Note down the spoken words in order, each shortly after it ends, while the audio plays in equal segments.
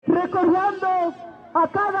recordando a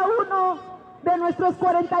cada uno de nuestros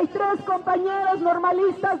 43 compañeros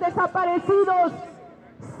normalistas desaparecidos.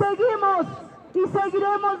 Seguimos y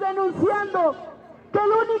seguiremos denunciando que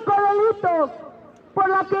el único delito por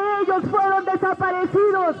la que ellos fueron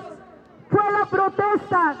desaparecidos fue la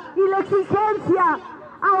protesta y la exigencia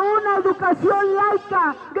a una educación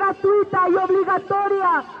laica, gratuita y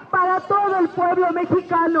obligatoria para todo el pueblo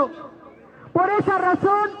mexicano. Por esa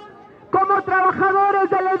razón, como trabajadores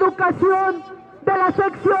de la educación de las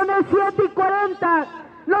secciones 7 y 40,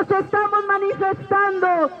 nos estamos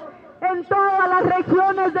manifestando en todas las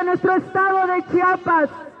regiones de nuestro estado de Chiapas,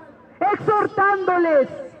 exhortándoles,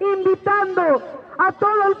 invitando a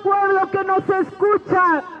todo el pueblo que nos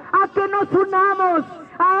escucha a que nos unamos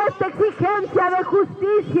a esta exigencia de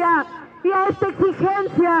justicia y a esta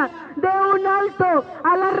exigencia de un alto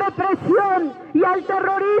a la represión y al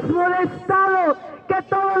terrorismo de Estado que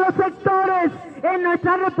todos los sectores en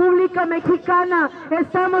nuestra República Mexicana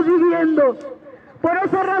estamos viviendo. Por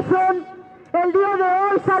esa razón, el día de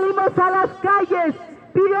hoy salimos a las calles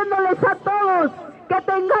pidiéndoles a todos que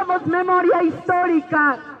tengamos memoria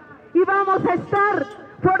histórica y vamos a estar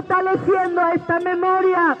fortaleciendo esta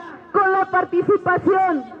memoria con la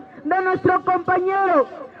participación de nuestro compañero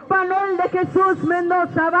Manuel de Jesús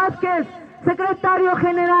Mendoza Vázquez, secretario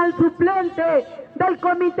general suplente del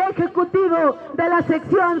Comité Ejecutivo de la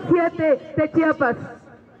Sección 7 de Chiapas.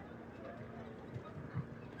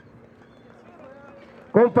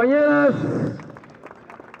 Compañeras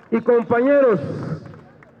y compañeros,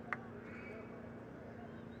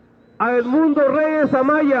 a Edmundo Reyes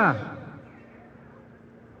Amaya,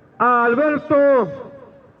 a Alberto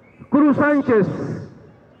Cruz Sánchez,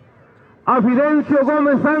 a Fidencio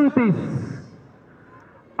Gómez Santis,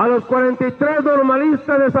 a los 43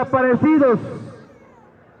 normalistas desaparecidos,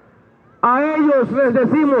 a ellos les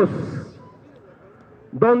decimos,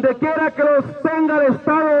 donde quiera que los tenga el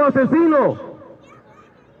Estado asesino,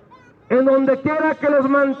 en donde quiera que los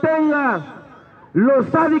mantenga los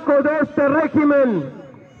sádicos de este régimen,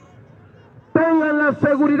 tengan la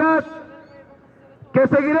seguridad que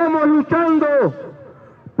seguiremos luchando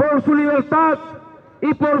por su libertad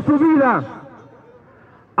y por su vida.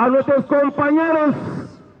 A nuestros compañeros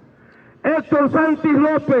Héctor Santis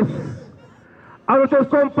López, a nuestros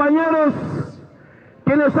compañeros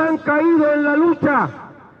quienes han caído en la lucha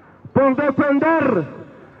por defender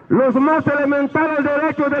los más elementales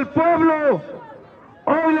derechos del pueblo,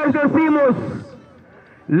 hoy les decimos,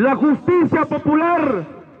 la justicia popular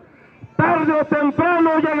tarde o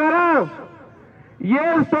temprano llegará y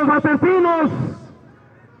estos asesinos,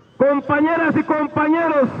 compañeras y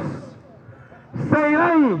compañeros, se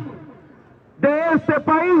irán de este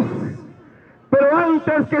país, pero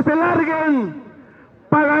antes que se larguen,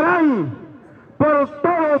 pagarán por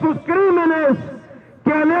todos sus crímenes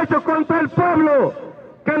que han hecho contra el pueblo.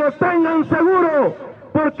 Que lo tengan seguro,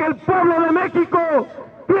 porque el pueblo de México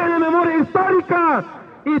tiene memoria histórica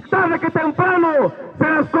y tarde que temprano se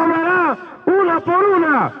las cobrará una por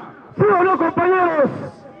una. ¿Sí o no, compañeros?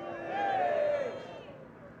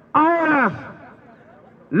 Ahora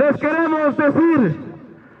les queremos decir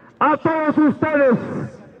a todos ustedes,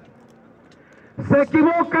 se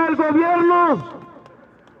equivoca el gobierno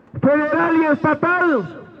federal y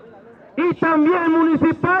estatal y también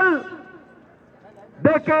municipal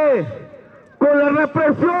de que con la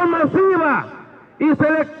represión masiva y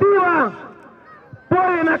selectiva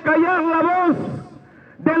pueden acallar la voz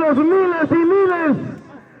de los miles y miles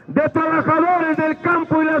de trabajadores del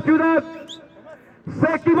campo y la ciudad.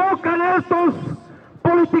 Se equivocan estos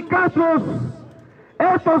politicazos,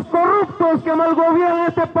 estos corruptos que malgobiernan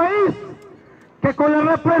este país, que con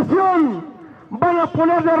la represión van a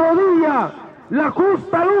poner de rodilla la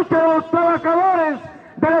justa lucha de los trabajadores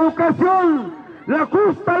de la educación, la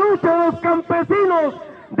justa lucha de los campesinos,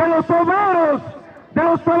 de los obreros, de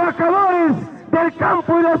los trabajadores del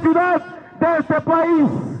campo y la ciudad de este país.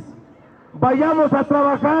 Vayamos a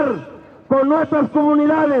trabajar con nuestras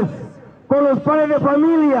comunidades, con los padres de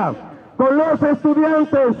familia, con los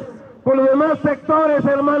estudiantes, con los demás sectores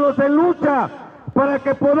hermanos en lucha, para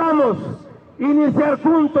que podamos iniciar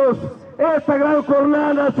juntos esta gran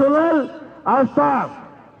jornada nacional hasta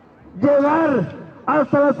llegar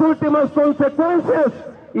hasta las últimas consecuencias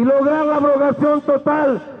y lograr la abrogación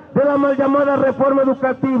total de la mal llamada reforma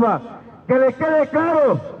educativa. Que le quede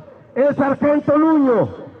claro el sargento Nuño,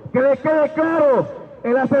 que le quede claro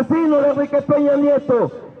el asesino de Enrique Peña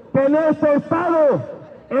Nieto, que en este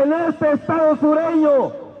estado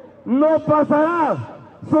sureño, no pasará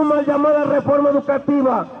su mal llamada reforma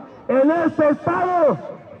educativa. En este estado,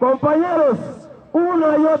 compañeros,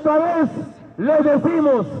 una y otra vez les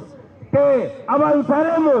decimos que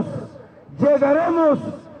avanzaremos, llegaremos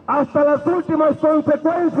hasta las últimas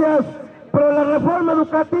consecuencias, pero la reforma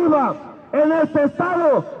educativa en este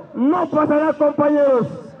estado no pasará, compañeros.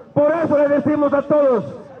 Por eso le decimos a todos,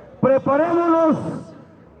 preparémonos,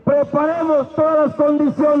 preparemos todas las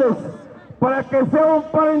condiciones para que sea un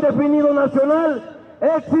paro indefinido nacional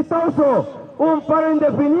exitoso, un paro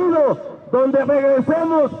indefinido donde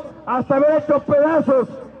regresemos hasta haber hecho pedazos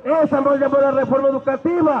esa mal llamada reforma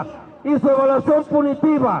educativa y su evaluación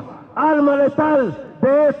punitiva, alma letal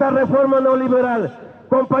de esta reforma neoliberal.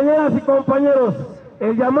 Compañeras y compañeros,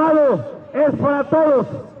 el llamado es para todos,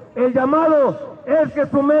 el llamado es que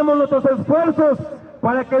sumemos nuestros esfuerzos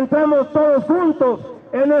para que entremos todos juntos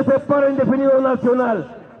en ese paro indefinido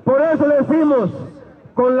nacional. Por eso decimos,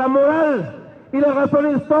 con la moral y la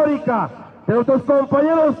razón histórica de nuestros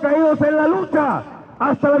compañeros caídos en la lucha,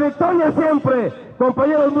 hasta la victoria siempre.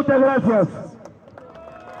 Compañeros, muchas gracias.